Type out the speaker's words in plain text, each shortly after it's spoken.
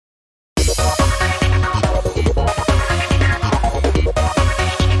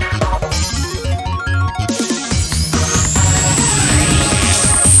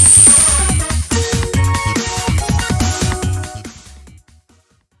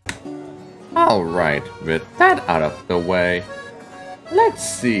Alright, with that out of the way, let's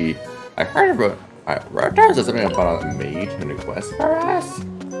see. I heard about. There's something about a maid who requests for us.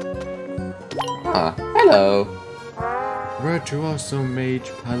 Ah, hello. Virtuoso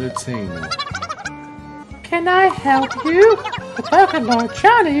Mage Palatine. Can I help you? The Pocket Lord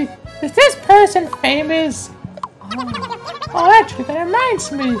Johnny? Is this person famous? Oh, actually, that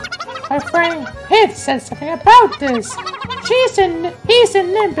reminds me. My friend Pit said something about this. He's in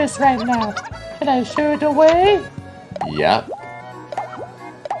Nimbus right now. Can I show you the way? Yep.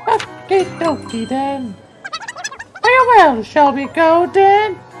 Okay, dokie then. Very well, shall we go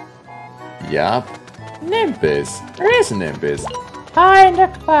then? Yup. Nimbus. Where is Nimbus? High in the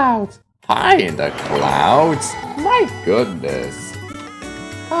clouds. High in the clouds? My goodness.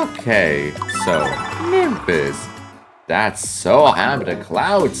 Okay, so Nimbus. That's so high in the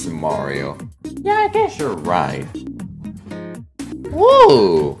clouds, Mario. Yeah, I guess You're right.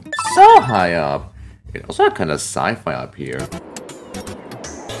 Whoa! So high up. It's also kind of sci-fi up here.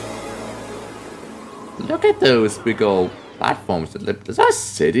 Look at those big old platforms. Those are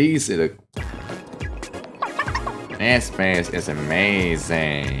cities in a... This space is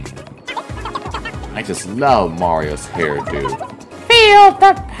amazing. I just love Mario's hairdo. feel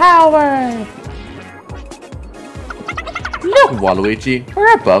the power. Look, Waluigi,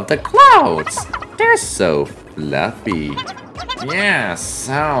 we're above the clouds. They're so fluffy. Yeah,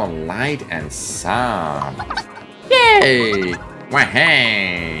 so light and soft. Yay!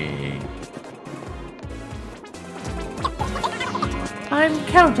 Wahey! I'm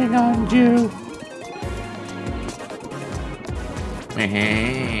counting on you.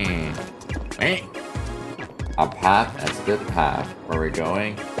 Wahey! Wait. A path is a good path. Where are we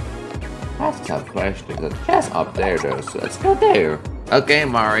going? That's a tough question. It's just up there though, so let's go there. Okay,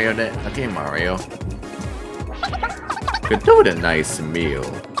 Mario. Okay, Mario. Could do with a nice meal.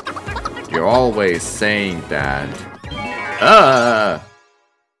 You're always saying that.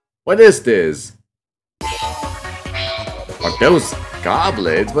 What is this? Are those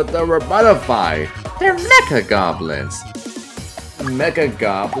goblins? But they were modified. They're mecha goblins. Mecha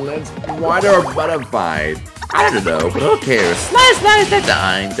goblins? Why they're modified? I don't know, but who cares? Slice, they're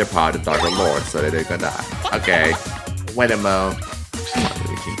dying. They're part of the Dark Lord, so they're gonna die. Okay. Wait a mo.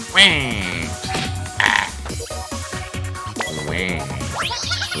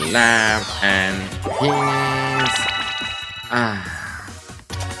 Love and peace.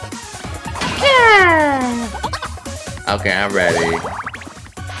 Yeah. Okay, I'm ready.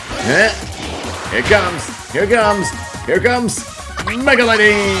 Here comes! Here comes! Here comes! Mega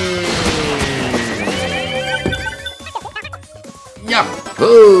Lightning!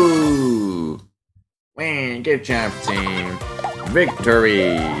 Yahoo! Win! Good job, team!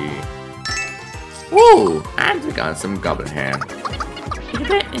 Victory! Woo! And we got some goblin ham. Look at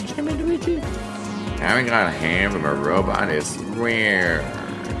that instrument, Luigi. Having got a ham from a robot is rare.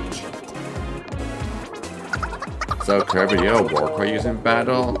 So, Kirby, you're a warrior using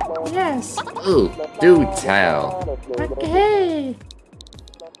battle? Yes. Ooh, do tell. Okay.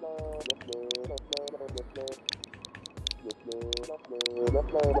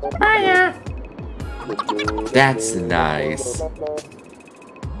 Hiya. That's nice.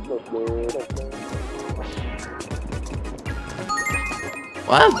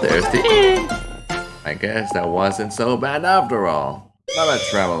 Well, there's the end. I guess that wasn't so bad after all. Not a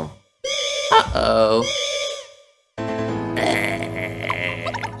trouble. Uh-oh.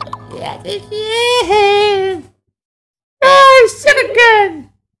 Yeah. Oh, sick again.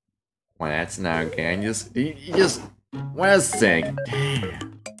 Well, that's not again. You just want to sing.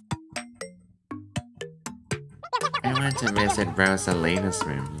 Damn. I want to visit Rosalina's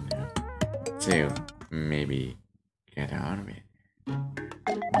room, you know, to maybe get out of it.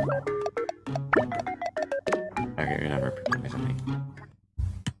 Okay, remember something.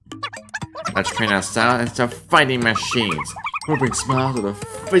 Let's train ourselves and start fighting machines. We'll bring smiles to the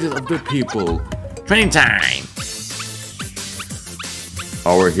faces of the people. Training time!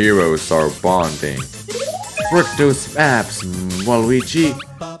 Our heroes are bonding. Work those apps, Waluigi.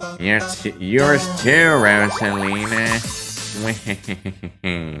 Yours too, Rosalina.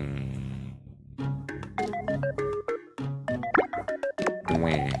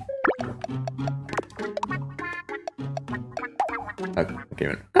 Okay,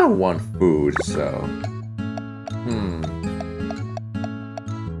 I got one food, so...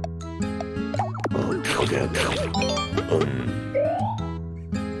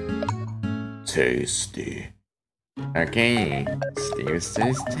 Tasty. Okay, Steve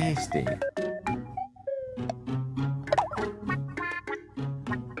says tasty.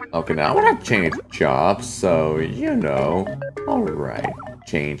 Okay, now I want to change jobs, so you know. Alright,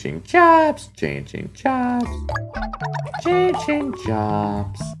 Changing jobs, changing jobs, changing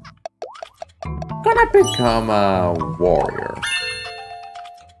jobs. Gonna become a warrior.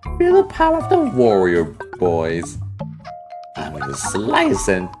 Feel the power of the warrior, boys. I'm gonna slice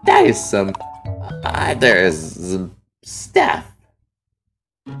and dice some. There's some stuff.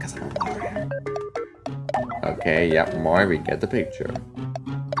 Because I'm a warrior. Okay, yep, more, we get the picture.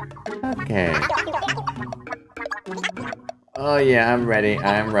 Okay. Oh yeah, I'm ready,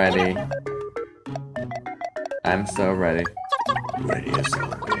 I'm ready. I'm so ready. Ready as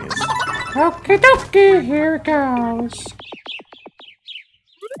always. Okie dokie, here it goes.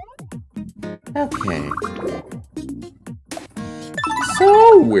 Okay.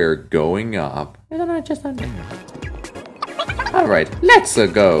 So we're going up. Isn't I just under? Alright, let's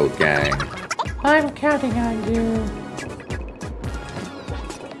go, gang. I'm counting on you.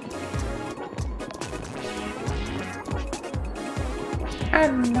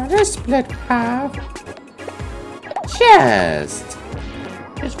 Another split path. Chest.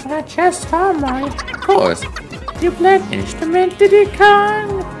 Just want a chest, alright. Of course. You play an instrument, Diddy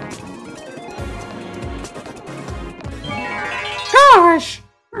Kong? Gosh!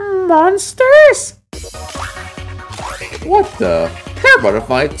 Monsters? What the? They're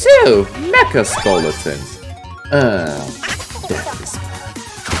butterfly too! Mecha skeletons! That is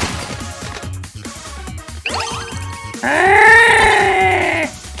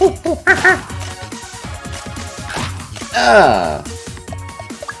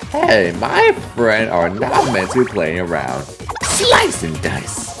Hey, my friend are not meant to be playing around. Slice and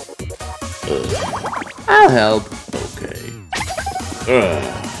dice! I'll help. Okay.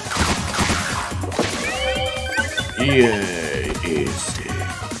 Yeah, easy.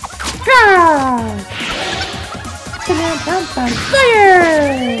 God!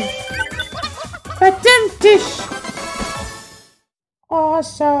 Fire! Patentish!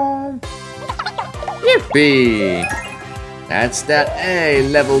 Awesome! Yippee! That's that A,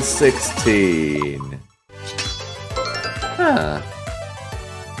 level 16. Huh.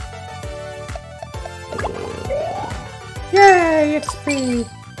 Yay, XP!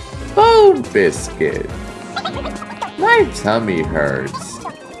 Bone biscuit! My tummy hurts.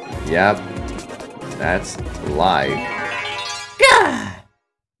 Yep, that's life. Gah!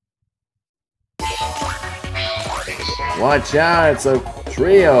 Watch out, it's a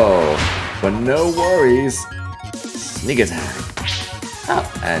trio! But no worries. Sneak attack. Oh,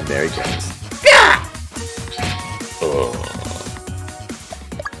 and there he goes. Gah! Oh.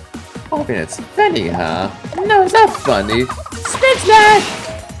 Hoping it's funny, huh? No, it's not funny. Spin slash!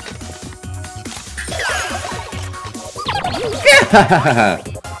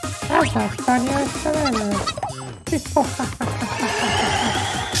 That's not funny whatsoever.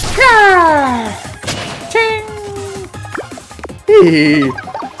 Ching!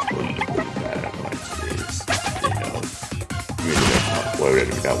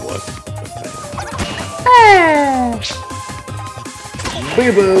 Whatever that was. Hey!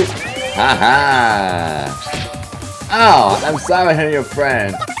 Boo boo! Haha! Oh, I'm sorry, I'm your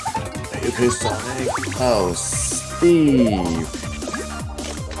friend. Are you okay, Sonic? Oh, Steve.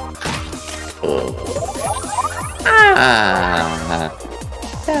 Ah!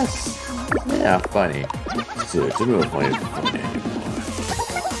 That's yeah, funny. Dude, it's really funny.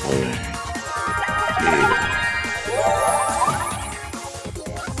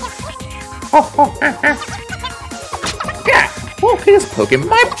 Yeah! Oh, he's poking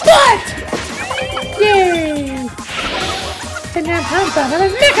my butt! Yay! And then I'm done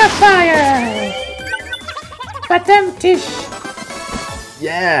with Mega Fire! But them tish!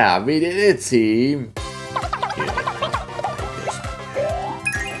 Yeah, we did it, team!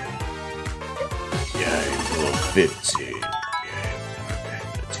 Yeah, 15.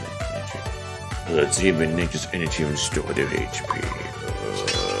 The team and Ninja's energy restored their HP.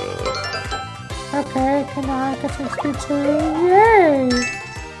 Okay, can I get some speed too? Yay!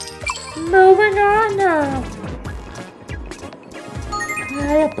 Moving on now.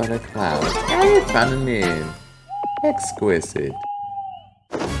 Hey, butterfly. How you found a name? Exquisite.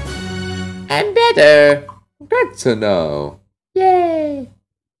 And better. Good to know. Yay!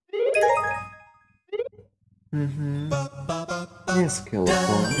 Yes,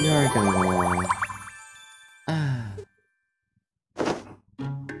 Killable, you're going along.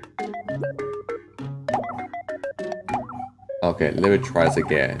 Okay, let me try this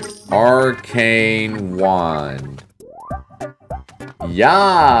again. Arcane Wand.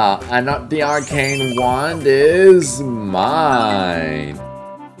 Yeah, and the Arcane Wand is mine.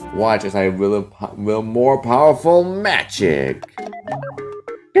 Watch as I will more powerful magic.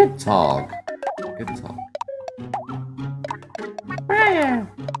 Good talk. Good talk. Fire!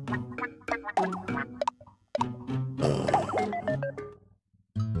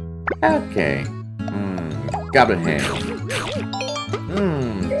 Okay. Goblin ham.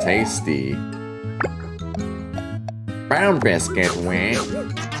 Tasty. Brown biscuit wing.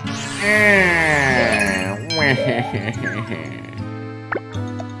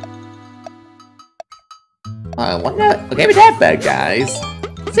 I wonder. Okay, with that bad, guys.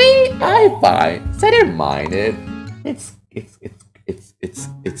 See, I fine. So I didn't mind it. It's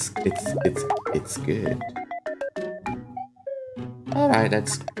good. Alright,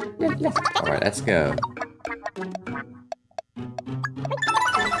 let's go.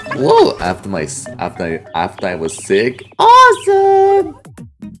 Whoa! After I was sick. Awesome!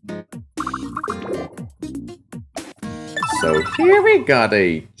 So here we got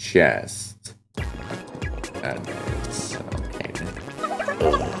a chest. And it's okay then.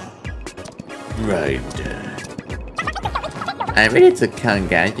 Right. I'm ready to come,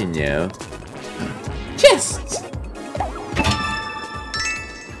 guys, you know. Chests!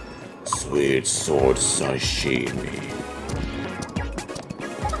 Sweet sword sashimi.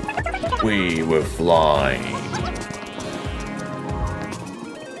 We were flying.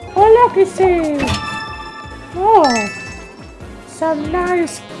 Oh, look, it's it. Oh, some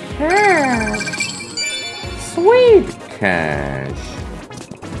nice cash. Sweet cash.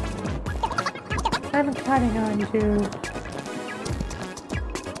 I'm counting on you.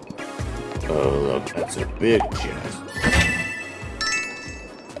 Oh, look, that's a big chest.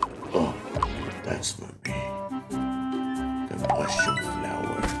 Oh, that's for me. The mushroom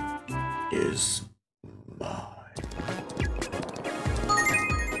flower is mine.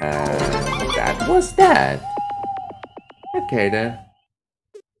 And that was that. Okay then.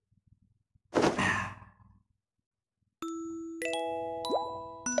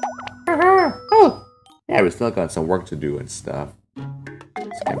 Oh, yeah, we still got some work to do and stuff.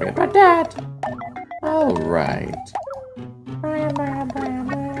 It's gonna be about that. All right.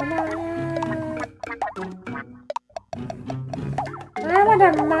 I want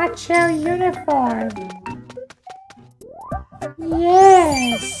a macho uniform.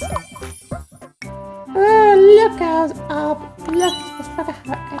 Yes. Oh, look how up. Look how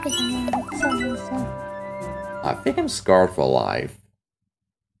everything is. I think I'm scarred for life.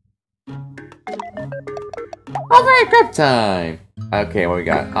 Alright, grab time! Okay, what we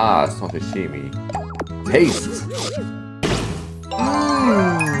got? Ah, it's not sashimi. Taste!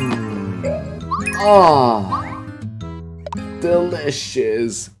 Oh,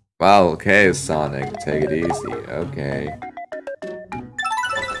 delicious! Wow, okay, Sonic, take it easy. Okay.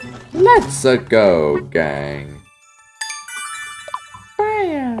 Let's go, gang.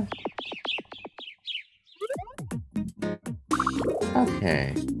 Fire!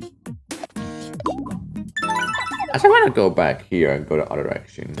 Okay. I want to go back here and go the other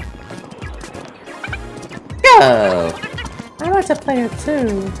direction. Go! I want to play it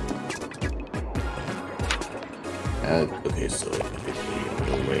too. Okay, so we're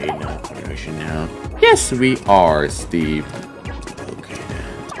the way now, other direction now. Yes, we are, Steve. Okay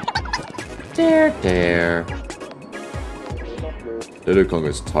then. There. Little Kong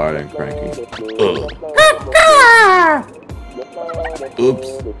is tired and cranky. Oops,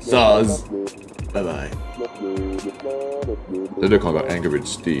 Zaz. Bye bye. Little Kong got angry with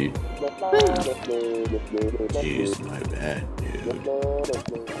Steve. Jeez, my bad, dude.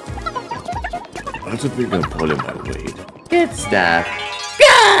 I don't think I'm pulling my weight. Good stuff.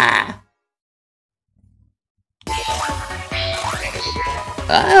 Gah!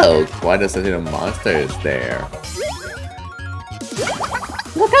 Oh, quite a set of monsters there.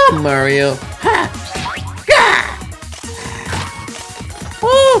 Look out, Mario! Ha! Gah!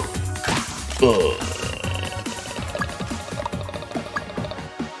 Oh!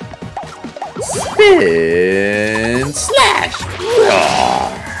 Spin slash! Roar!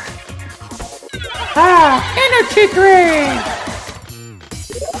 Ah, energy drink!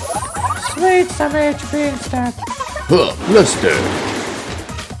 Sweet, some HP and stuff. Huh, Luster!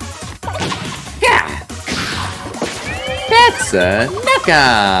 Yeah! That's a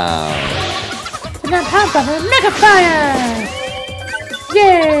knockout! And then how about a Mega Fire?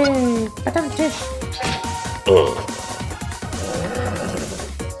 Yay! Adam dish.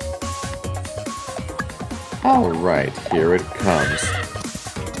 Alright, here it comes.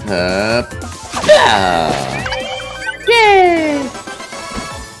 Yay!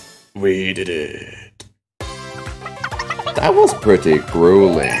 We did it. That was pretty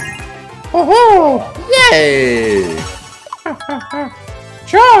grueling. Oh-ho! Yay!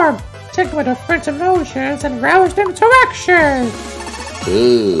 Charm! Take away the friend's emotions and rouse them to action!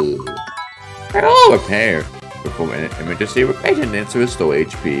 Ooh. Get over here. Perform an emergency maintenance to restore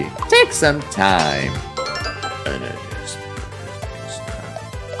HP. Take some time.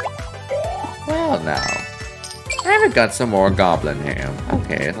 Well now. I haven't got some more goblin ham.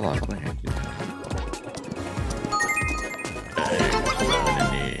 Okay, that's a lot of goblin ham.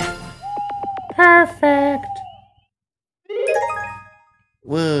 Perfect.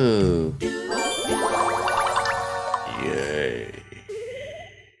 Whoa. Yay.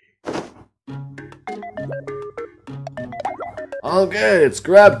 Okay, it's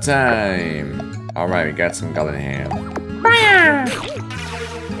grab time. Alright, we got some goblin ham.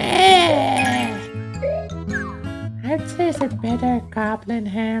 I've tasted better goblin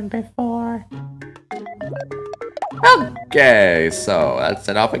ham before. Okay, so let's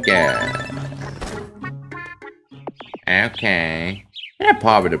set off again. Okay. You're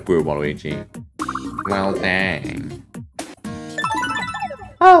part of the poor Luigi. Well, dang.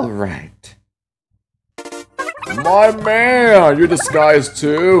 Alright. My man, you're disguised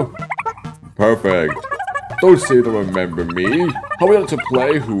too? Perfect. Don't say you don't remember me. How we have to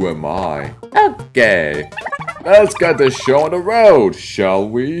play Who Am I? Okay. Let's get this show on the road, shall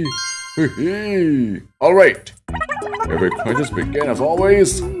we? Alright. Every contest begin as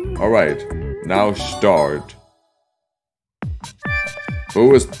always. Alright. Now start.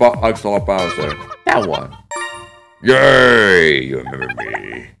 Who is Bowser? That one. Yay! You remember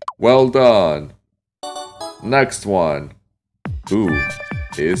me. Well done. Next one. Who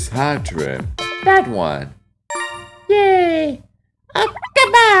is Hadrim? That one. Yay! Oh,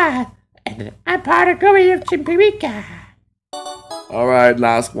 come on! And I'm part of Goey of Chimpirica. Alright,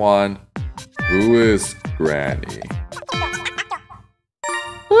 last one. Who is Granny?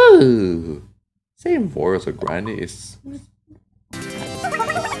 Ooh. Same voice as Granny is...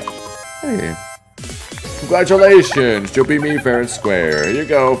 Hey. Congratulations! You'll be me fair and square. Here you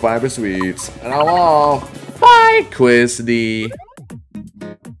go, 5 sweets. And I'm off. Bye, Quizzy.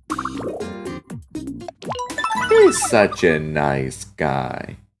 He's such a nice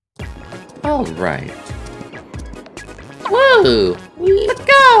guy. Alright. Whoa! Let's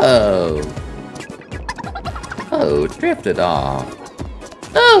go! Oh, drifted off.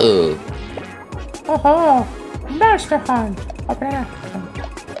 Oh! Oh, monster hunt.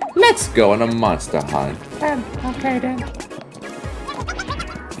 Let's go on a monster hunt. Okay then.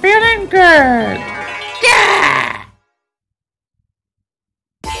 Feeling good. Yeah!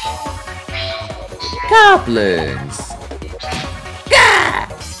 Goblins. Yeah!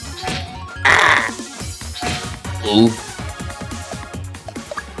 Ah! Oof.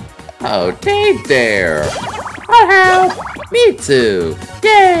 Oh, hey there. I'll help. Me too.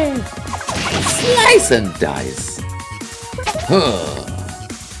 Yay! Slice and dice. Huh.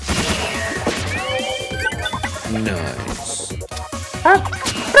 Nice.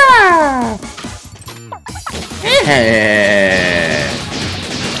 Ah! Yeah.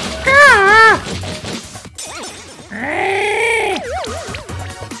 Ah!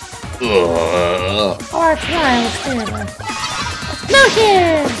 Ugh. Oh, that's wild theater.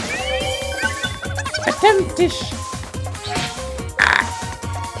 Explosion! Attempt dish.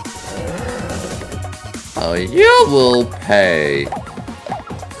 Oh, you will pay.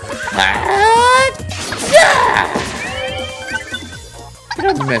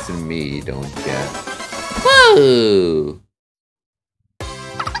 You're not messing me, don't ya? Whoa!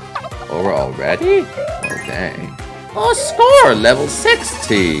 Over already? Oh, dang. Oh, score! Level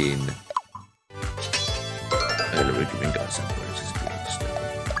 16!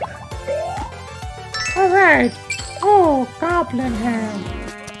 Alright. Oh, goblin ham.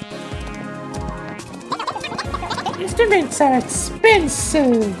 Instruments are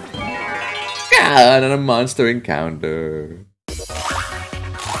expensive. God, and a monster encounter.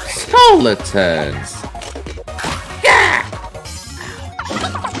 Skeletons. Yeah!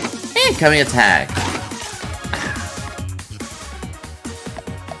 Incoming attack.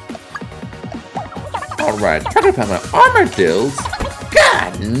 Alright, talking about my armadillos.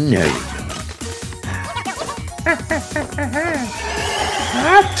 God, no you don't.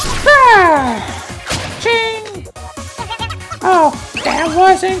 Ching! Oh, that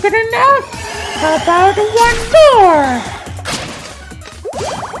wasn't good enough. How about one more?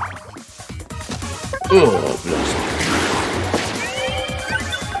 Oh, bless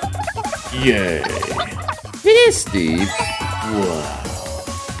me. Yay. Tasty. Wow.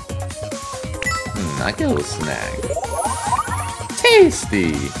 I get a little snack.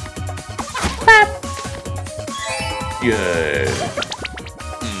 Tasty. Pop. Yay.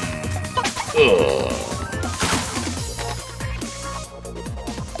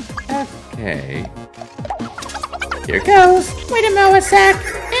 Okay. Here goes. Wait a moment, Zach.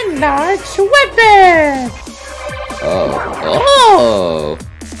 Enlarge weapon. Oh!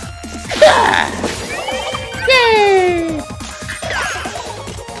 Yay!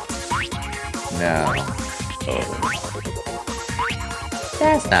 No. Oh.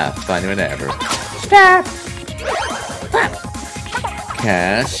 That's not funny whenever. Stop!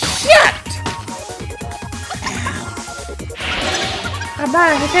 Cash shut! I'm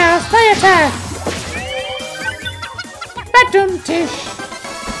on the girls play attack! Bedroom tish!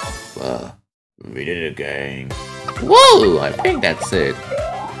 We did it again. Whoa! I think that's it.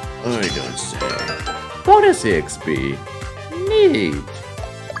 I don't say. Bonus EXP. Neat.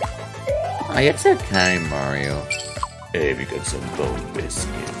 It's okay, Mario. Hey, we got some bone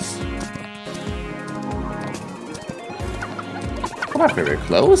biscuits. Got my favorite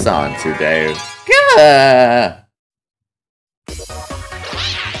clothes on today. Gah!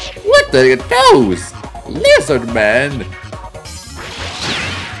 What the those? Lizard man!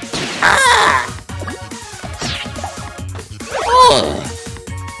 Ah! Oh.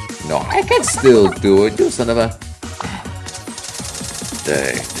 No, I can still do it, you son of a...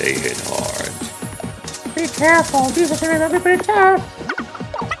 They hit hard. Be careful, these are gonna be pretty tough.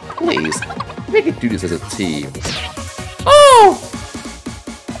 Please, we can do this as a team. Oh!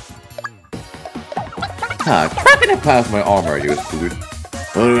 Cracking it past my armor, you dude.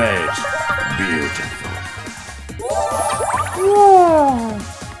 Alright, beautiful. Whoa!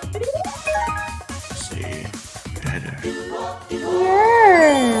 See, better.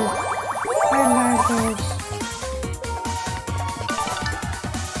 Yay! I like this.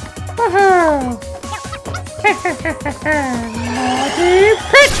 Woohoo! Naughty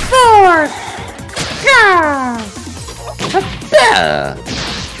pitchfork! Yeah! Yeah!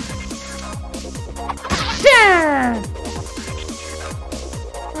 Yeah!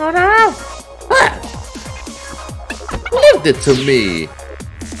 Oh no! Leave it to me!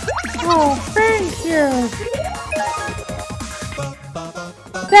 Oh, thank you!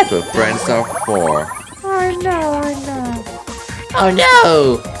 That's what friends are for. I know. Oh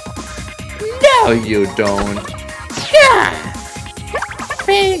no! No, you don't! Yeah!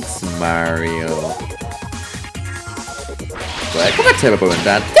 Thanks, Mario. But come on, terrible with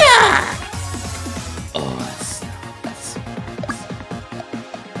that. Yeah! Oh, that's...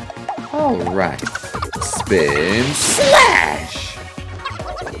 Alright. Spin slash!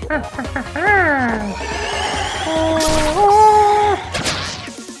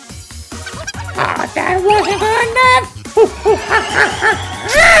 That wasn't good enough!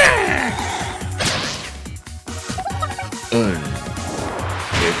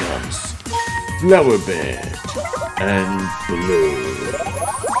 Here comes Flower Bed and Blue.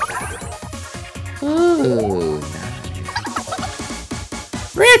 Ooh, nice.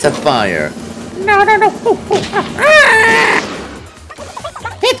 Rate of fire! No.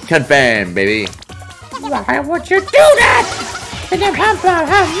 Hit confirm, baby! Why would you do that? The Nimbus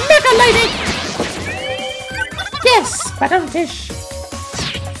have mega lady! Yes, bottom dish.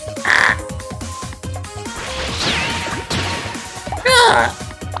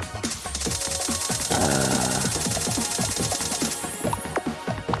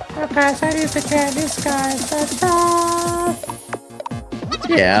 Okay, so I need to get these guys. That's all.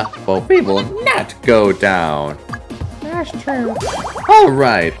 Yeah, but we will not go down. That's true.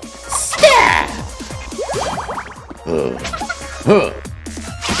 Alright. Stab!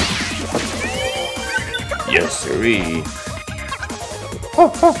 Yes, sirree.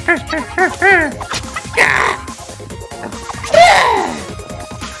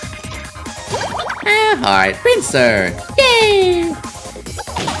 Alright, Pincer! Yay!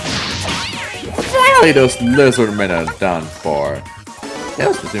 Finally, those lizard men are done for.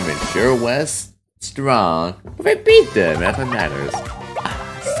 Those men sure was strong. If I beat them, that's what matters.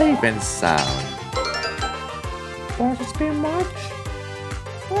 Safe and sound. Won't it be much?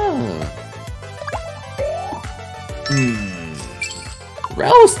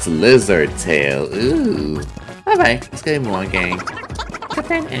 Roast lizard tail. Ooh. Alright, let's get more game. Is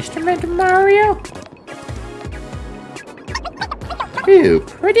that an instrument, Mario? Ew,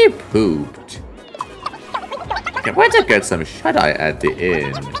 pretty pooped. Can't wait to get some shut-eye at the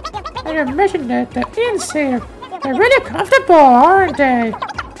inn. I imagine that the inns here, they're really comfortable, aren't they?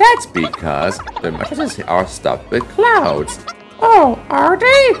 That's because the mattresses are stuffed with clouds. Oh, are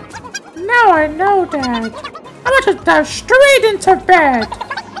they? Now I know that. I want to dive straight into bed.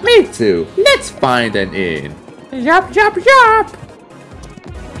 Me too. Let's find an inn. Yup.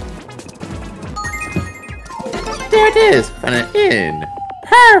 There it is. Find an inn.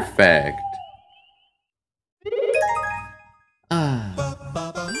 Perfect.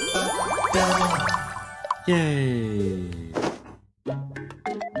 Yay.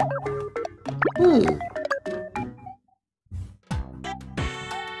 Ooh.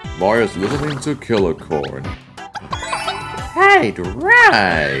 Mario's listening to Killer Corn. Right,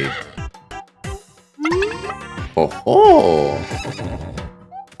 right. Oh,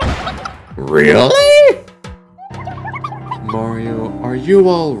 really? Mario, are you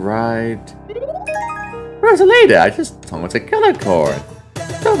alright? Rosalita, I just told him to Killer Corn.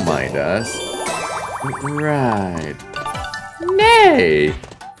 Don't mind us. Right. Nay.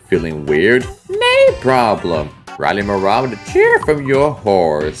 Feeling weird? Nay problem. Rally morale with a cheer from your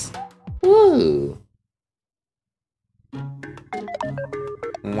horse. Ooh.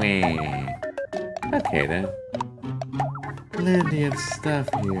 Wah. Okay then. Plenty of stuff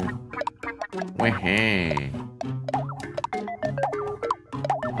here. Wah.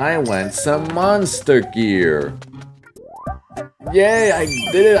 I want some monster gear. Yay, I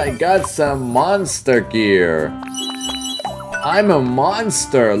did it! I got some monster gear. I'm a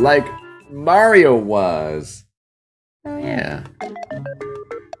monster, like Mario was. Oh yeah.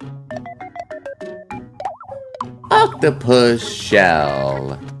 Octopus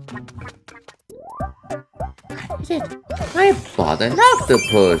shell. I bought an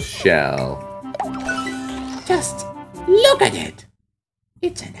octopus shell. Just look at it.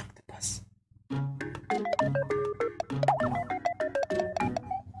 It's an octopus.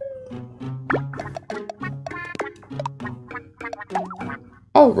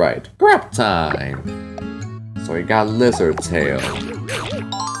 Alright, grab time. So we got lizard tail.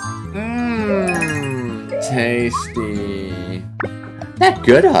 Mmm, tasty. That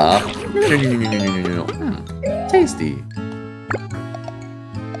good, huh? No. Tasty.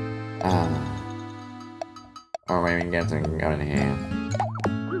 Alright, we got some gun in here.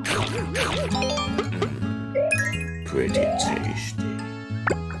 Pretty tasty.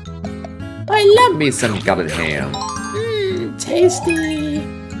 I love me some goblet ham. Mmm, tasty.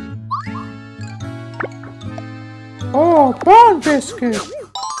 Oh, bone biscuit.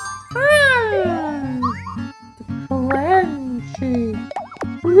 Mmm, crunchy.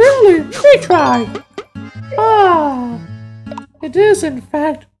 Really? Let me try. Ah, it is in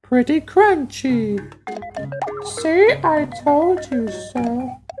fact pretty crunchy. See, I told you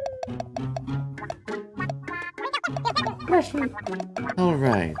so.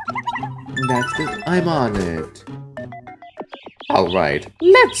 Alright, that's it. I'm on it. Alright,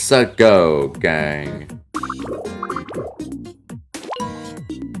 let's go, gang.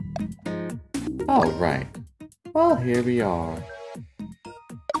 Alright, well, here we are.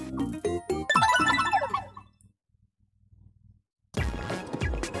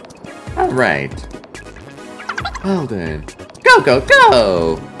 Alright. Well then,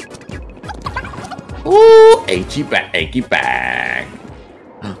 go! Ooh, achy back.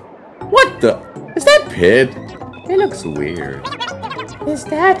 What the? Is that Pit? It looks weird. Is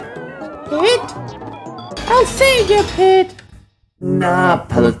that Pit? I'll see you, Pit. Nah,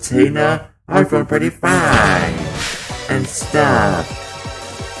 Palutena, I feel pretty fine. And stuff.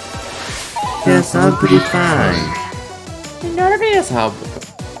 Yes, I'm pretty fine. You know what it is? How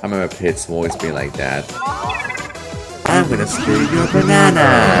I remember Pit's voice being like that. I'm gonna steal your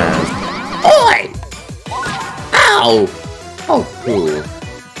bananas. Oi! Ow! Oh, cool.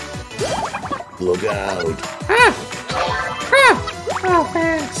 Look out. Ah! Oh,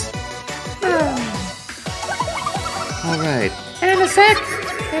 thanks. Alright. And a sec.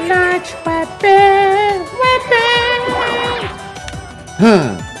 A large weapon.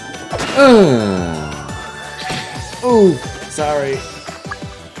 Ooh, sorry.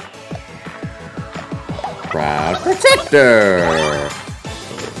 Proud Protector!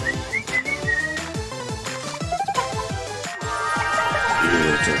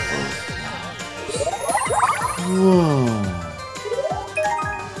 Beautiful. Whoa.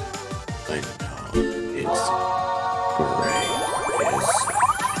 I know, it's great,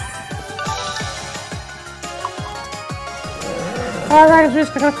 Alright, I'm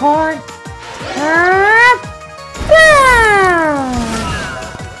just gonna corn.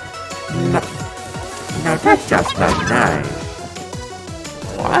 No, that's just not nice.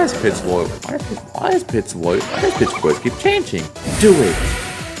 Why is Pit's voice keep changing? Do it!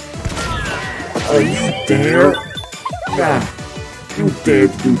 Are you dare? Yeah, you dare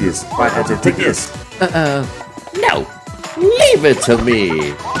to do this. Why not to take this? No! Leave it to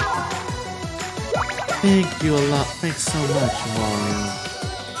me! Thank you a lot. Thanks so much, Mario.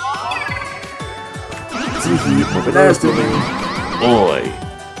 See, bananas to me. Oi!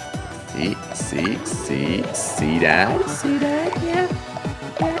 See that? See that? Yeah.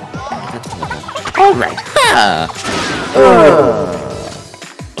 Alright, ha! Alright.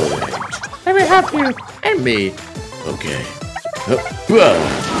 Let me help you. And me. Okay. There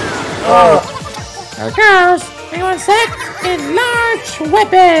it goes. Hang on a sec. Enlarge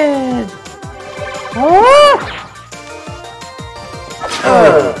weapon! Oh!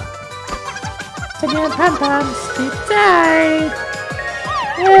 Senior pom-poms, deep dive!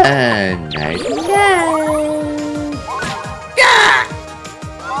 And night.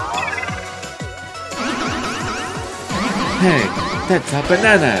 Hey, that's our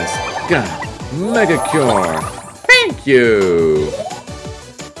bananas! God, Mega Cure! Thank you!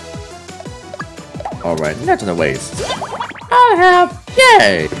 Alright, not gonna waste. I'll help!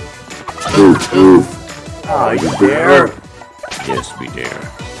 Yay! Oof, oof! Are you there? Yes, we dare.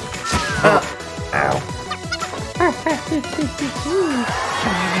 Ow.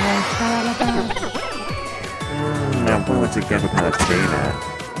 I'm going to get a Palutena.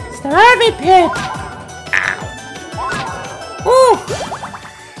 Starvey pit! Ow!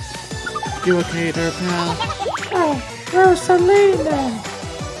 You okay there, pal? Oh, Rosalina!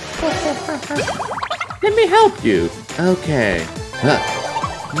 Let me help you. Okay.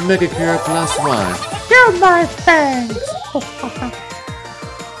 Mega Cure +1. You're my thanks!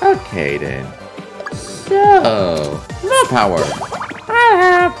 Okay then. So, More power. I'll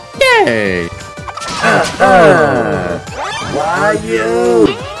have... Yay! Why you?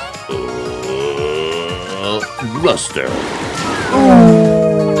 Bluster.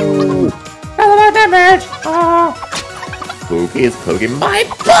 Ooh! A lot of damage! Oh! Spooky is poking my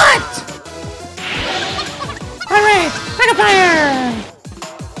butt! Alright, Mega Fire!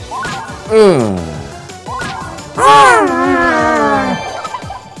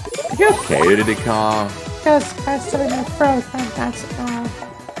 You okay, Diddy Kong? Just got some in my throat and that's all.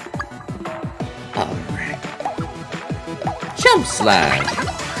 Alright. Jump Slash!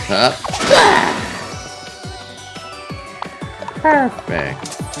 Perfect.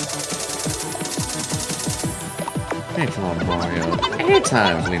 Thanks a lot, Mario.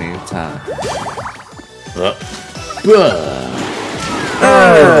 Anytime's leading time.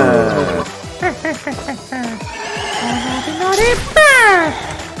 Naughty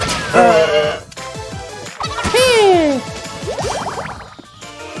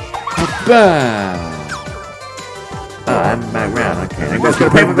I'm back round, okay. I'm just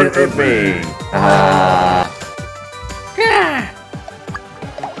gonna pay for everything.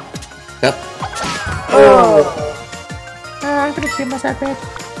 Yep. I'm gonna keep myself bit.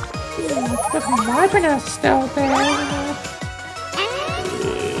 But my banana's still there.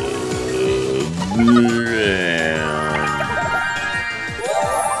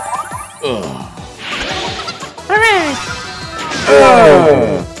 Alright!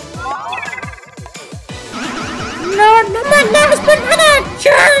 No, my nose banana,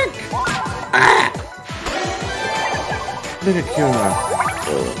 jerk! Mega Cure.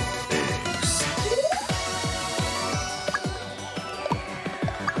 Thanks.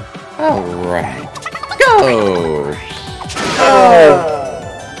 Alright. Go!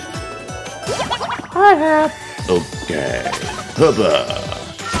 I have. Okay. Hubba!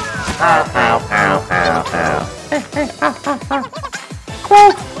 Ow, ow, ow, ow, ow.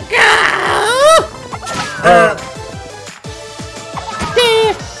 Well,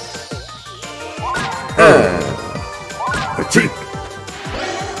 cheek.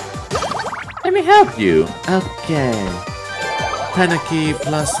 let me help. You. Okay. Panicky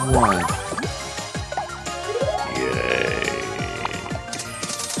 +1. Yay.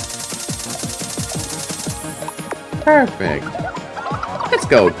 Perfect. Let's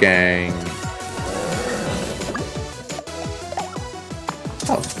go, gang.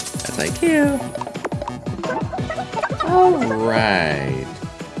 Oh, that's IQ. Alright.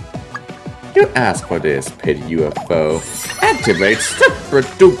 You asked for this, pit UFO. Activate super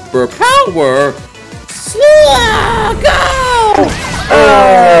duper power! Slug! Go!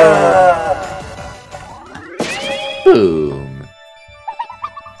 Boom.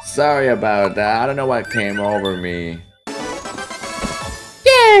 Sorry about that. I don't know what came over me.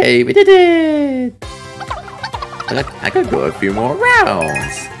 Yay, we did it! I could go a few more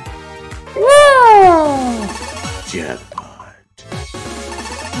rounds. Whoa! Jackpot.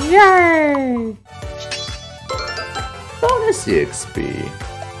 Yay! Bonus EXP.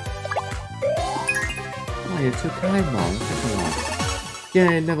 Oh, you took time on.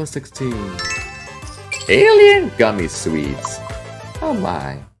 Yay, level 16. Alien gummy sweets. Oh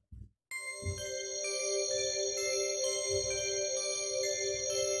my.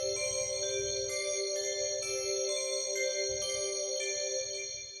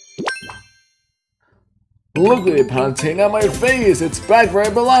 Look at the painting on my face! It's back where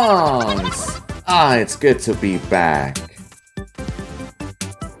it belongs! Ah, it's good to be back.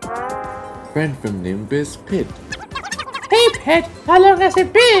 Friend from Nimbus Pit. Hey, Pet, how long has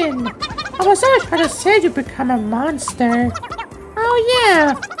it been? I was always trying to say you become a monster. Oh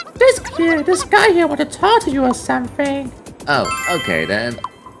yeah, this guy here want to talk to you or something. Oh, okay then.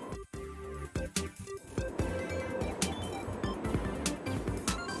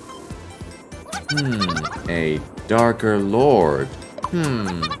 A darker lord.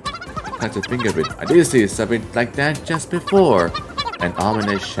 Have to think of it. I did see something like that just before. An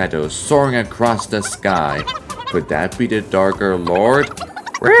ominous shadow soaring across the sky. Could that be the darker lord?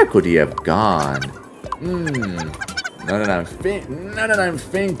 Where could he have gone? Now that I'm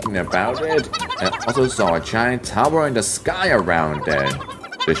thinking about it, I also saw a giant tower in the sky around it.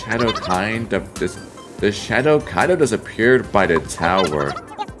 The shadow kind of disappeared by the tower.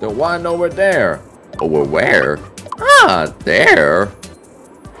 The one over there. Over where? Ah, there.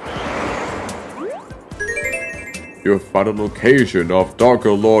 You found the location of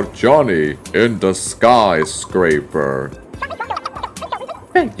Darker Lord Johnny in the skyscraper.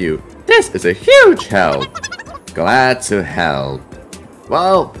 Thank you. This is a huge help. Glad to help.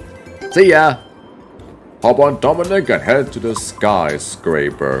 Well, see ya. Hop on Dominic and head to the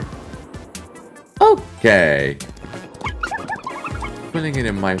skyscraper. Okay. Putting it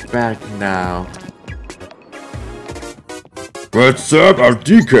in my bag now. What's up? I'm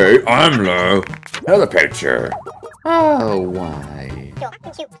DK. I'm Low. Another picture. Oh, why?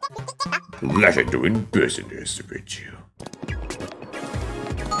 Pleasure doing business with you.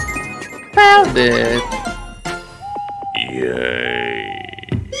 Found it. Yay.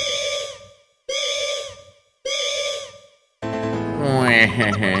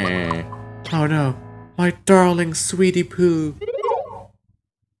 Oh no, my darling sweetie poo.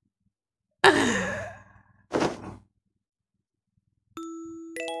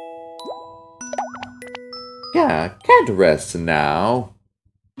 Yeah, can't rest now.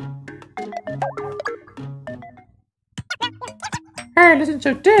 Hey, listen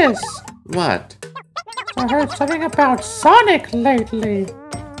to this. What? I heard something about Sonic lately.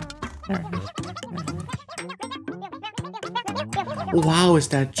 Wow, is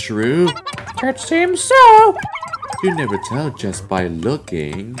that true? It seems so. You never tell just by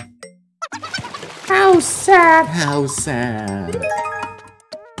looking. How sad. How sad.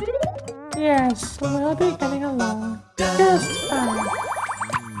 Yes, we'll be getting along just fine.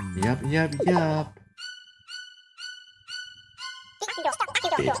 Yup.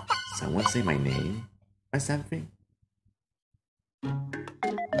 Did someone say my name or something?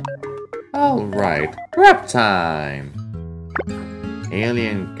 Oh, right. Grab time.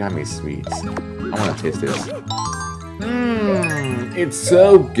 Alien gummy sweets. I wanna taste this. It's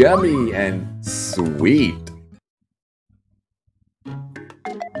so gummy and sweet.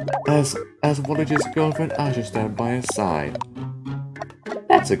 As Wallace's girlfriend, I should stand by his side.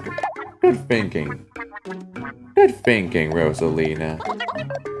 That's a good thinking. Good thinking, Rosalina.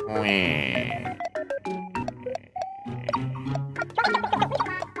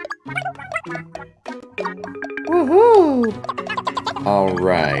 woohoo!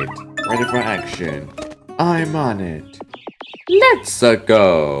 Alright, ready for action. I'm on it. Let's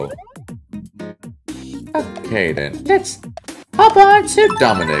go. Okay then, let's hop on to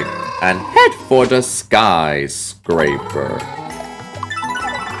Dominic and head for the skyscraper.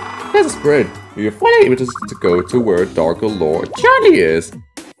 That's great. You're finally able to go to where Darker Lord Johnny is.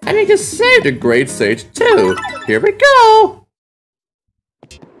 And you can save the Great Sage too. Here we go.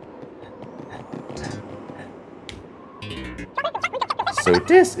 So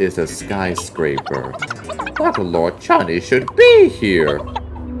this is a skyscraper. Darker Lord Johnny should be here.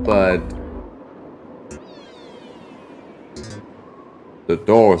 But the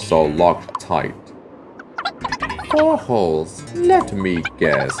doors are locked tight. 4 holes. Let me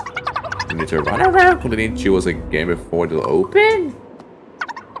guess. You need to run around collecting jewels again before they'll open?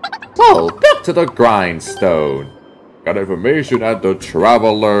 Well, back to the grindstone. Got information at the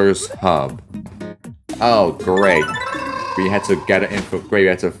Traveler's Hub. Oh, great. We had to gather info. Great, we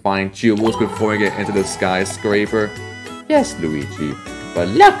had to find jewels before we get into the skyscraper. Yes, Luigi. But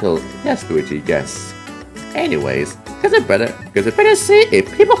luckily, yes, Luigi, yes. Anyways, because it better see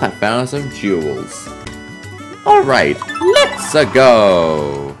if people have found some jewels. Alright, let's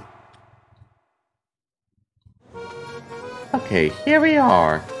go! Okay, here we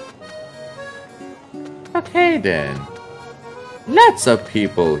are. Okay then. Lots of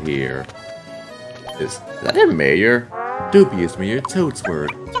people here. Is that a mayor? Dubious Mayor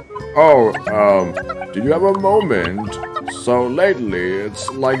Toadsword. Oh, do you have a moment? So lately, it's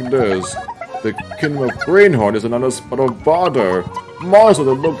like this. The Kingdom of Greenhorne is another spot of bother. Monsters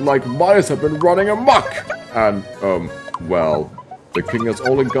that look like mice have been running amok. And, well, the king has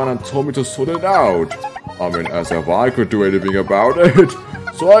only gone and told me to sort it out. I mean, as if I could do anything about it.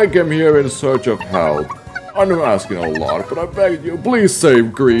 So I came here in search of help. I know I'm asking a lot, but I beg you, please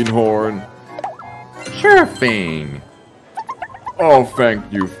save Greenhorne. Sure thing. Oh,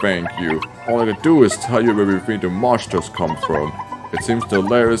 thank you, thank you. All I can do is tell you where we think the monsters come from. It seems the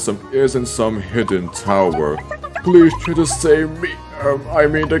lair is in some hidden tower. Please try to save me. I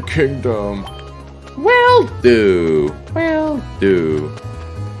mean the kingdom. Will Do. Will Do.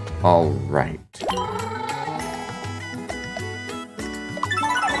 Alright.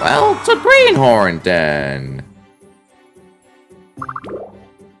 Well, to Greenhorne then.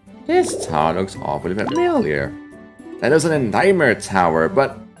 This tower looks awfully familiar. That isn't a nightmare tower,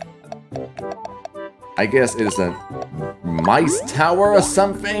 but I guess it is a mice tower or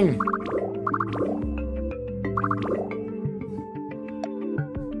something?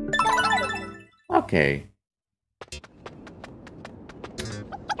 Okay.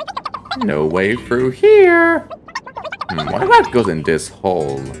 No way through here. What about goes in this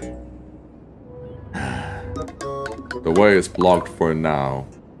hole? The way is blocked for now.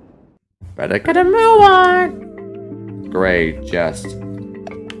 Better get a move on. Great, just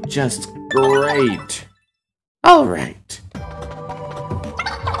great. All right,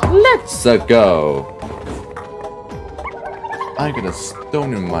 let's go. I got a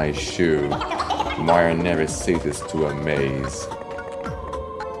stone in my shoe. Mario never ceases to amaze.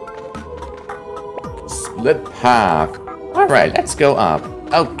 Split path. All right, let's go up.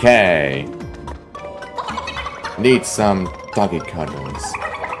 Okay. Need some doggy cuddles.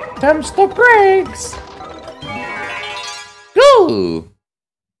 dumpster breaks. Ooh.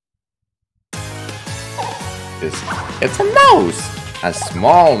 It's a mouse! A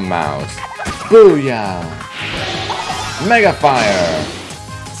small mouse. Booyah! Mega fire!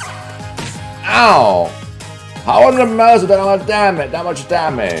 Ow! How are the mouse that much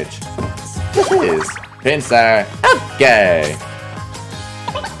damage? This is pincer. Okay.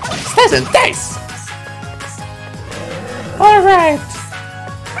 Slice and dice! Alright.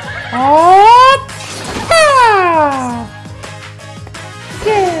 Oh! Ah!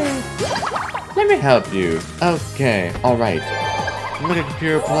 Yay! Let me help you. Okay, alright. Mega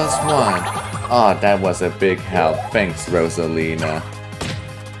Cure +1. Oh, that was a big help. Thanks, Rosalina.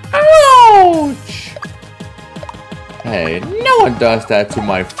 Ouch! Hey, no one does that to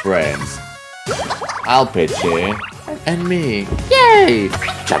my friends. I'll pitch in. And me. Yay!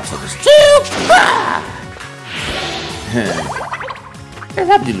 Jumps on the stoop! Let's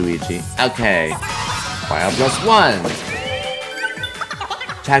help you, Luigi. Okay. Fire +1.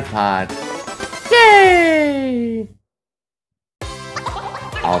 Jackpot. Yay!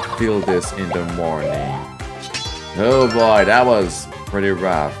 I'll feel this in the morning. Oh boy, that was pretty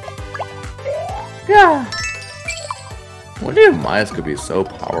rough. Yeah. Wonder if mice could be so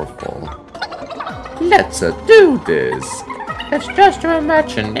powerful. Let's do this. It's just your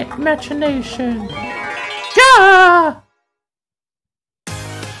imagination. Yeah!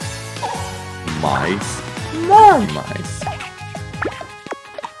 Mice? More Mice.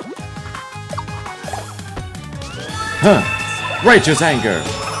 Huh. Righteous anger.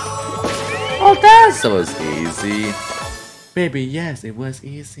 Oh, that's That was easy. Baby, yes, it was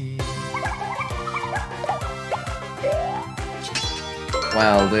easy.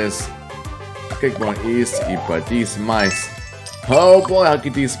 Well, this could more easy, but these mice. Oh boy, how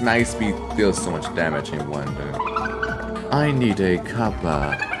could these mice deal so much damage, I wonder. I need a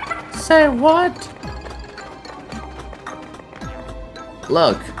cuppa. Say what?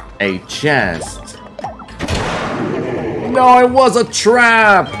 Look, a chest. No, it was a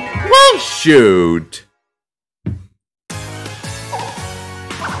trap! Well, shoot!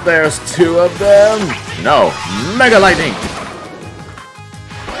 There's two of them! No, Mega Lightning!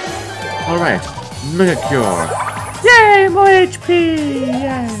 Alright, Mega Cure. Yay, more HP!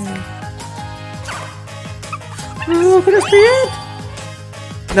 Yay! Ooh, could this be it?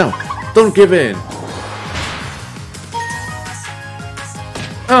 No, don't give in!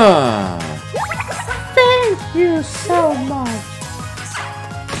 Ah! Thank you so much.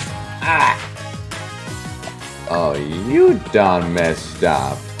 Ah! Oh, you done messed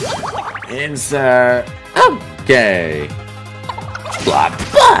up. Insert. Okay. Blah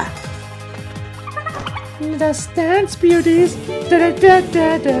blah. Let's dance, beauties. Da da da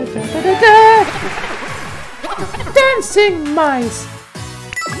da da da da da. Dancing mice.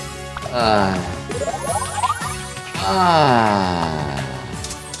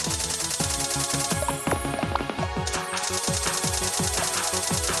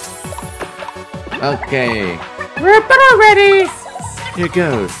 Okay. We're better ready. Here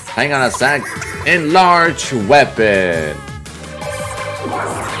goes. Hang on a sec. Enlarge weapon.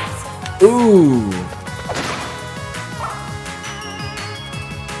 Ooh.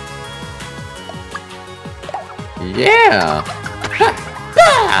 Yeah!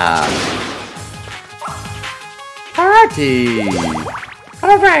 Party!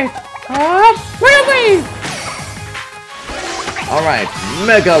 Alright, run away! Alright,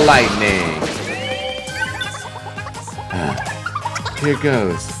 Mega Lightning! Here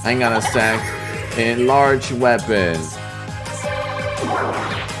goes. I'm gonna stack Enlarge Weapon.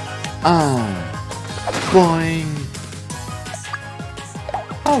 Boing!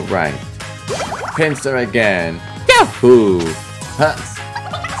 Alright. Pincer again. Yahoo! Huh.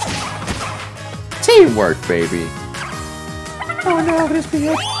 Teamwork, baby. Oh no, this be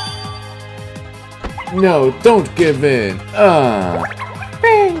it. No, don't give in.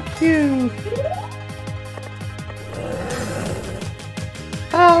 Thank you.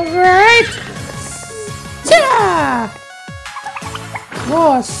 Alright. Yeah.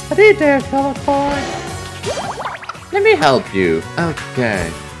 Whoa, steady there, Unicorn. Let me help you.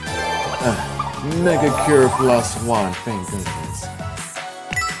 Okay. Mega Cure +1. Thank goodness.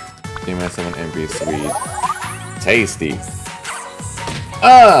 Give me some MP sweet. Tasty.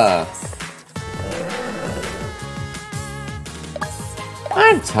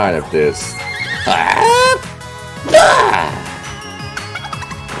 I'm tired of this.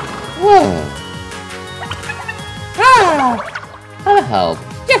 Whoa. I'll help.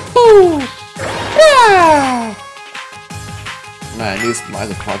 Yahoo! Man, these mice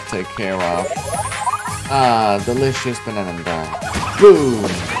are hard to take care of. Delicious banana bar. Boom!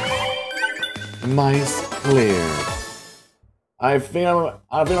 Mice clear. I think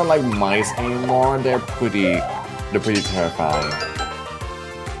I don't like mice anymore. They're pretty terrifying.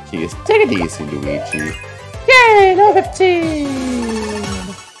 Jeez, take it easy, Luigi. Yay, no 15!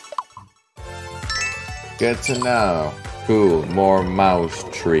 Good to know. Cool, more mouse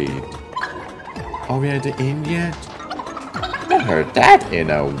treat. Are we at the inn yet? Haven't heard that in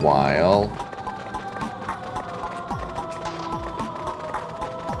a while.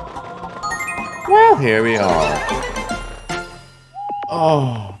 Well, here we are.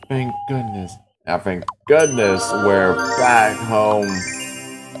 Oh, thank goodness. Now, thank goodness we're back home.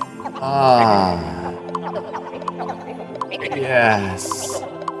 Yes.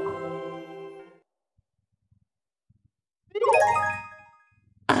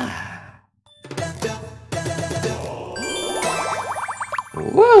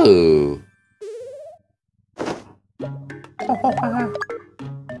 Whoa.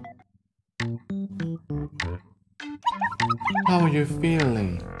 How are you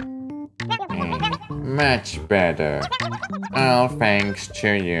feeling? Much better. Oh, thanks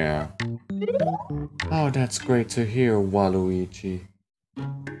to you. Oh, that's great to hear, Waluigi.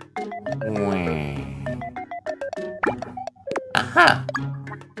 Aha!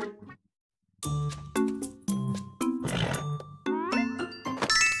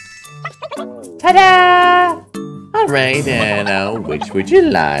 Ta-da! Alright then, which would you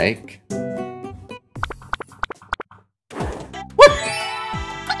like? What?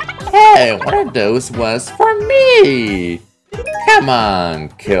 Hey, one of those was for me! Come on,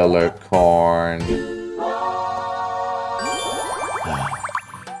 Killer Corn.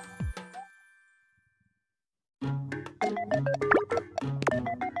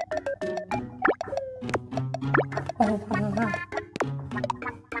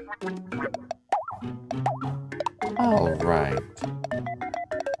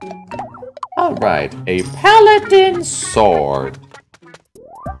 Alright, a Paladin Sword.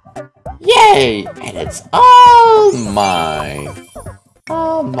 Yay! And it's all mine.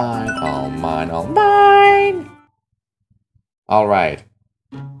 All mine, all mine, all mine. Alright.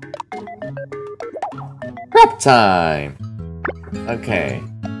 Prep time. Okay.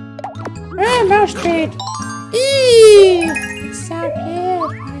 Ah, mouse treat. Eee! So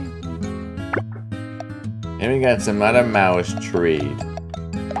good. And we got some other mouse treat.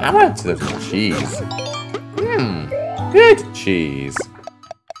 I went to the cheese. Good cheese.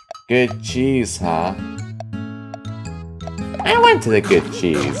 Good cheese, huh? I went to the good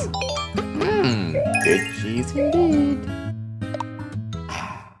cheese. Good cheese indeed.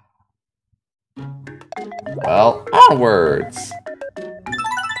 Well, onwards.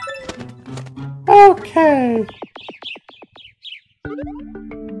 Okay.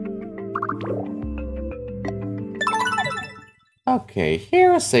 Okay,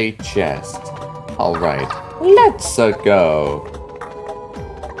 here's a chest. Alright, let's go.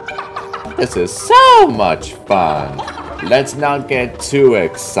 This is so much fun. Let's not get too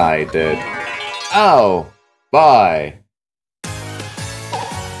excited. Oh, bye.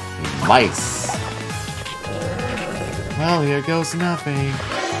 Mice. Well, here goes nothing.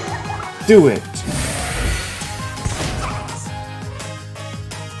 Do it.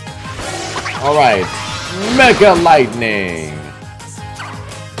 Alright, Mega Lightning!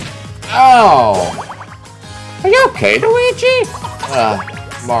 Ow! Are you okay, Luigi?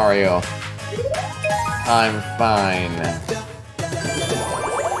 Mario. I'm fine.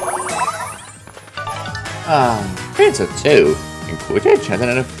 Pincer 2. Include a chance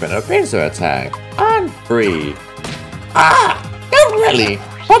and a defender pincer attack. I'm free. Not really!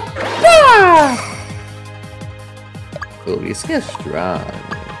 Oh, he's get strong.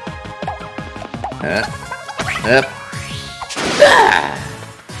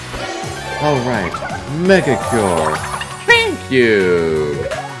 Alright, Mega Cure. Thank you!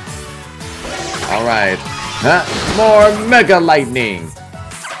 Alright, more Mega Lightning!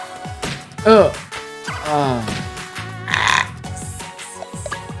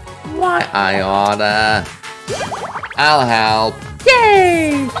 Why, Iota? I'll help.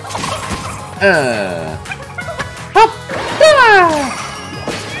 Yay!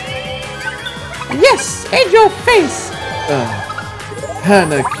 Yes, in your face!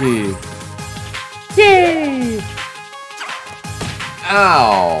 Panicky. Yay!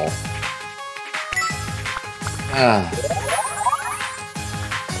 Ow!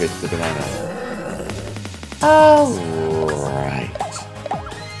 It's the banana. Alright.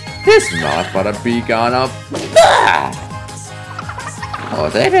 This not but a be gonna. Oh,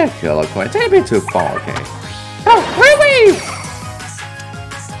 they didn't kill a coin. Take me too far, okay? Oh, really?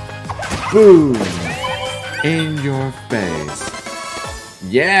 Boom! In your face.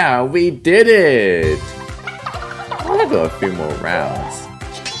 Yeah, we did it! I'll go a few more rounds.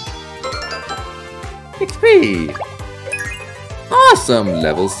 XP! Awesome,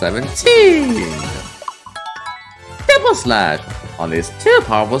 level 17! Double slash on these 2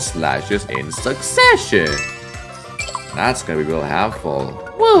 powerful slashes in succession. That's gonna be real helpful.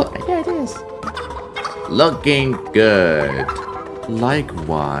 Whoa, yeah, it is. Looking good.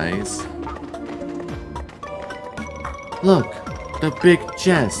 Likewise. Look, the big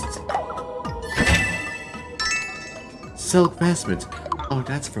chest. Silk vestment. Oh,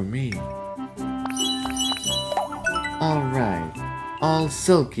 that's for me. Alright. All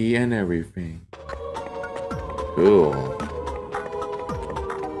silky and everything. Cool.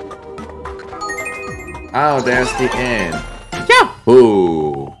 Oh, there's the end.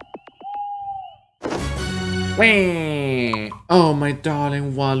 Yahoo! Whee! Oh, my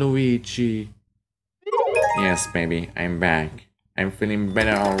darling Waluigi. Yes, baby, I'm back. I'm feeling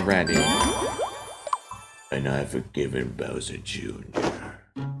better already. And I've forgiven Bowser Jr.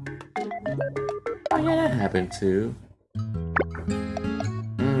 Oh yeah, that happened too.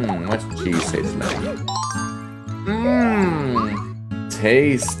 What's cheese taste like?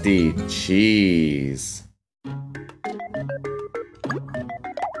 Tasty cheese.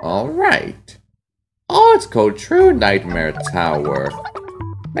 Alright. Oh, it's called True Nightmare Tower.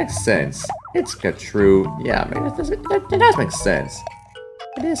 Makes sense. It's a true... Yeah, I mean, it does make sense.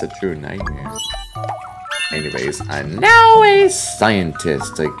 It is a true nightmare. Anyways, I'm now a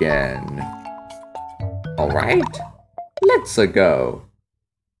scientist again. Alright, let's go.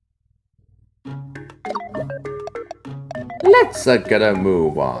 Let's get a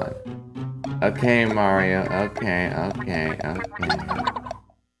move on. Okay, Mario. Okay.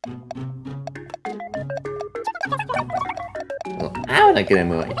 Well, I wanna get a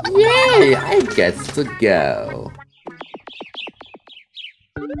move. Yay! I get to go.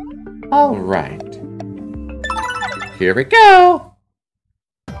 Alright. Here we go!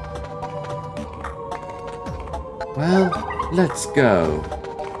 Well, let's go.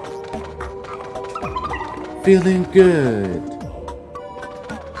 Feeling good.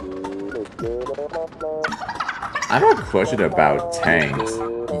 I'm not questioned about tanks.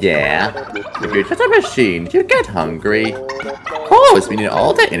 Yeah, if you're just a machine, you get hungry. Of course, we need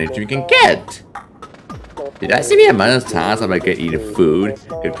all the energy we can get. Did I see the amount of times I get eating food,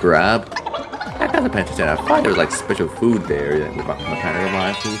 get grub? I got the pension. I thought there was like special food there that my kind of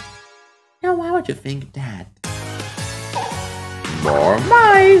reminds me. Now, why would you think that? More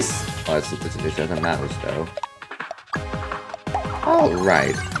mice! Oh, it's just a mouse though.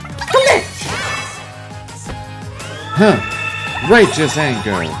 Alright. Glitch! Huh. Righteous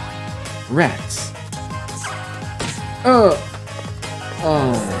anger. Rats.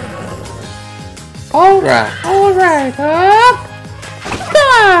 Alright, up!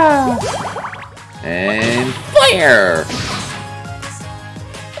 Ah! And fire!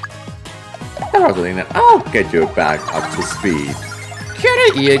 Rosalina, I'll get you back up to speed.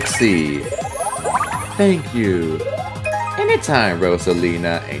 Cure the EXE. Thank you. Anytime,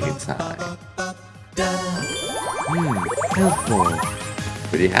 Rosalina, anytime. Helpful.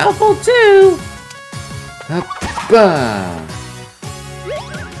 Pretty helpful too.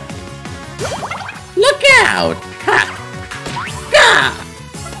 Look out! Ha! Gah!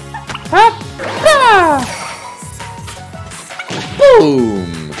 Up! Ah! Boom!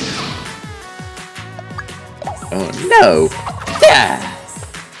 Oh no! Yeah!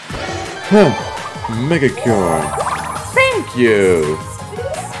 Huh. Mega Cure! Thank you!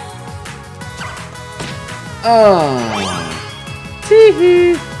 Oh!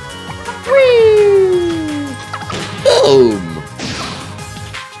 Tee-hee! Whee! Boom!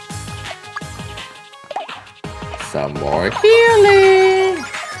 Some more healing!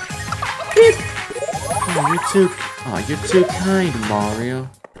 Beep. Oh, you're too kind, Mario.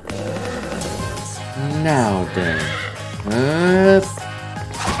 Now then.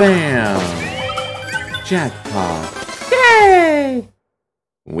 Bam! Jackpot! Yay!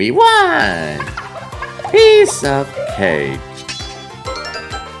 We won! Piece of cake!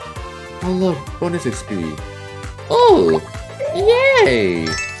 Oh look, bonus XP! Oh! Yay!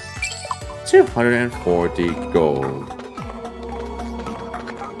 240 gold.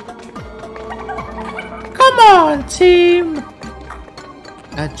 Come on, team!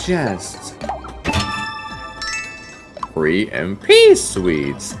 Adjust. Free MP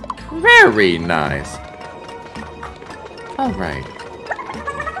sweets. Very nice. Alright.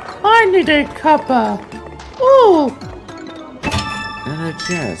 I need a cuppa. Ooh! And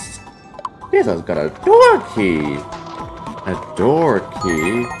adjust. This has got a door key. A door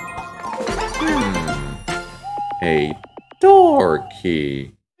key? A door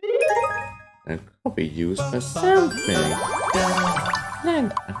key. That could be used for something. I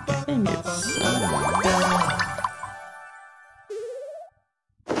think it's somewhere.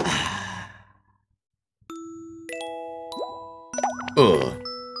 Ugh.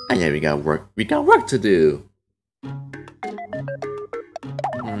 Oh yeah, we got work to do.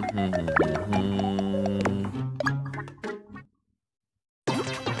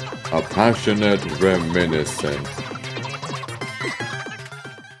 A passionate reminiscence.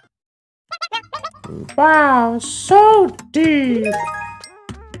 Wow, so deep.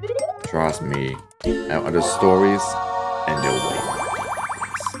 Trust me, I have other stories and they'll wait.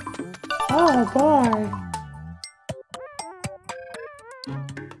 Oh boy.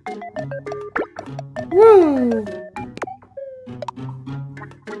 Woo!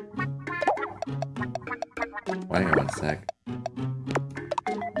 Wait here 1 sec.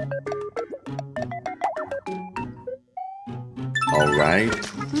 Alright,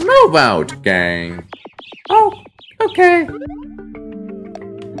 move out, gang! Oh, okay.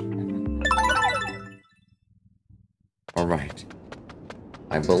 Alright.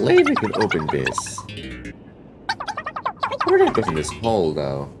 I believe we can open this. Where did it go in this hole,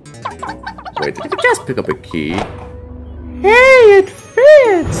 though? Wait, did we just pick up a key? Hey, it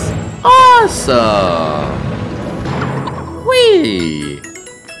fits! Awesome! Whee!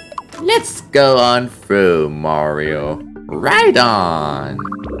 Let's go on through, Mario. Right on!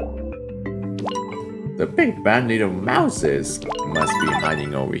 The big bandit of mouses must be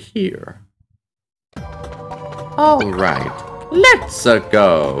hiding over here. Alright, let's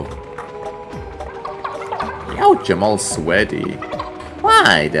go! Ouch, I'm all sweaty.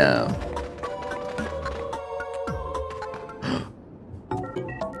 Why though?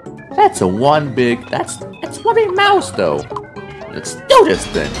 That's one big mouse though. Let's do this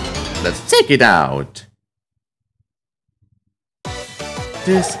thing. Let's take it out.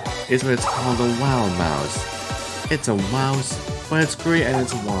 This is what it's called a wild mouse. It's a mouse, but it's grey and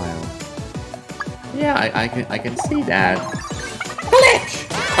it's wild. Yeah, I can see that. Glitch!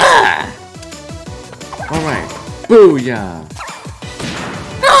 Ah! Alright. Booyah!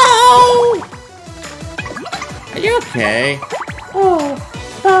 No! Are you okay? Oh,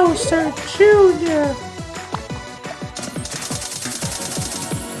 Bowser Jr.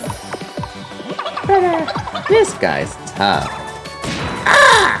 Better. This guy's tough.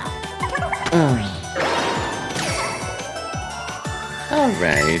 Ah!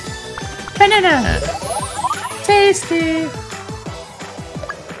 Alright. Banana. Tasty.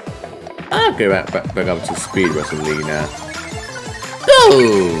 I'll go back up to speed, Rosalina.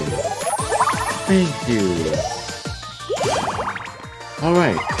 Boom! Thank you.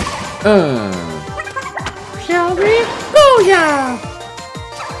 Alright. Shall we? Booyah!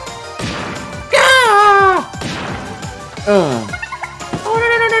 Oh,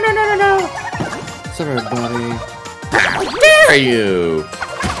 no. Sorry, buddy. How dare you!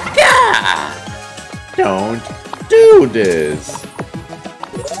 Gah! Don't do this.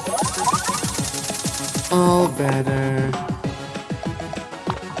 All better.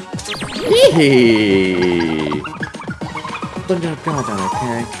 Hee. Don't get go down,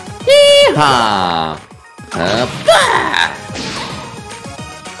 okay? Hee-haw!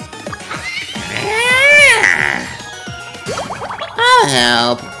 I'll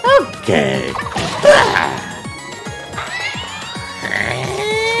help. Okay.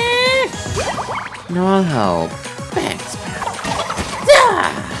 No, I'll help. Thanks, pal.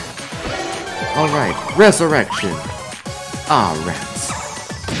 Alright, resurrection. Ah, rats.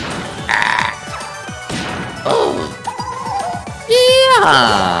 Oh.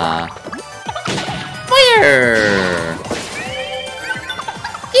 Yeah. Fire.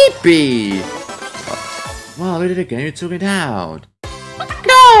 Yippee. Wow, we did it again. You took it out.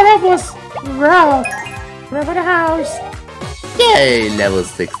 God, that was rough. Remember the house. Yay, level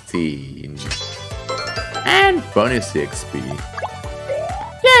 16. And bonus XP.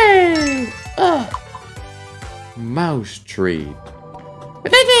 Yay! Mouse treat.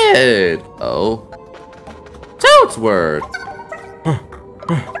 But I did! Oh. Toadsword!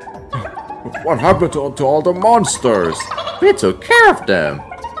 What happened to all the monsters? We took care of them.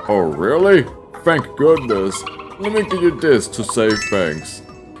 Oh, really? Thank goodness. Let me give you this to say thanks.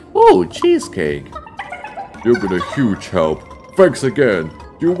 Oh, cheesecake. You've been a huge help. Thanks again.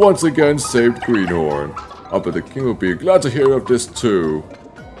 You once again saved Greenhorne. I bet the king will be glad to hear of this too.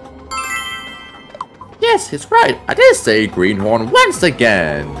 Yes, he's right. I did say Greenhorne once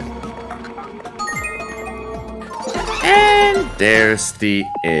again. And there's the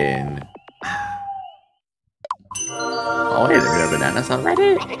inn. Oh, wait, we have bananas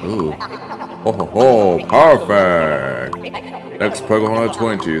already? Ooh. Ho ho ho, perfect! Next Pokemon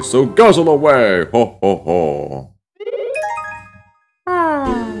 120, so guzzle away! Ho ho ho!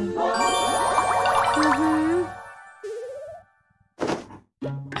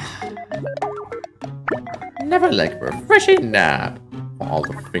 Never like a refreshing nap for all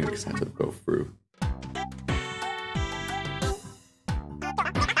the things I had to go through.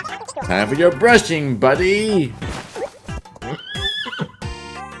 Time for your brushing, buddy!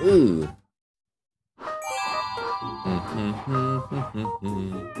 Ooh.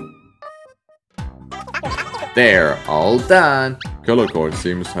 There, all done. Colorcoin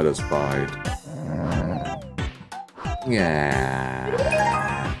seems satisfied. Yeah.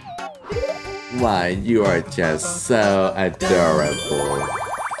 Why, you are just so adorable.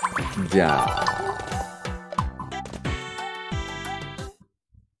 Yeah.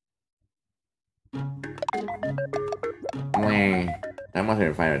 I must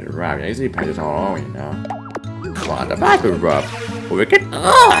have found it rough. I usually patches all on, you know. Well, the back was rough. But we can.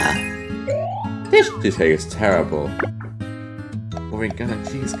 This cheesecake is terrible. But we got a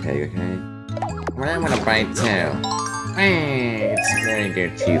cheesecake, okay? Well, I want to bite too. It's very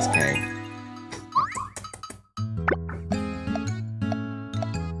good cheesecake.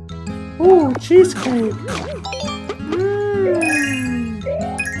 Ooh, cheesecake. Mmm.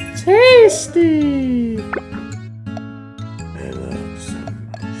 Tasty.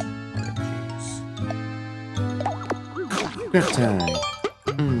 Good time.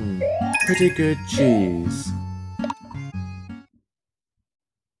 Pretty good cheese.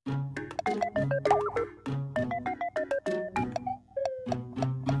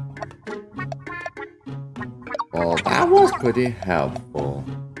 Well, that was pretty helpful.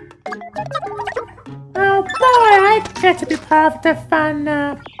 Oh boy, I get to be part of the fun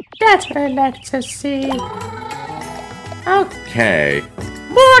now. That's what I like to see. Okay,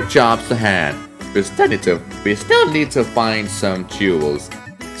 more jobs ahead. We still need to find some jewels.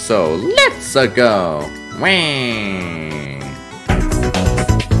 So let's go. Whee!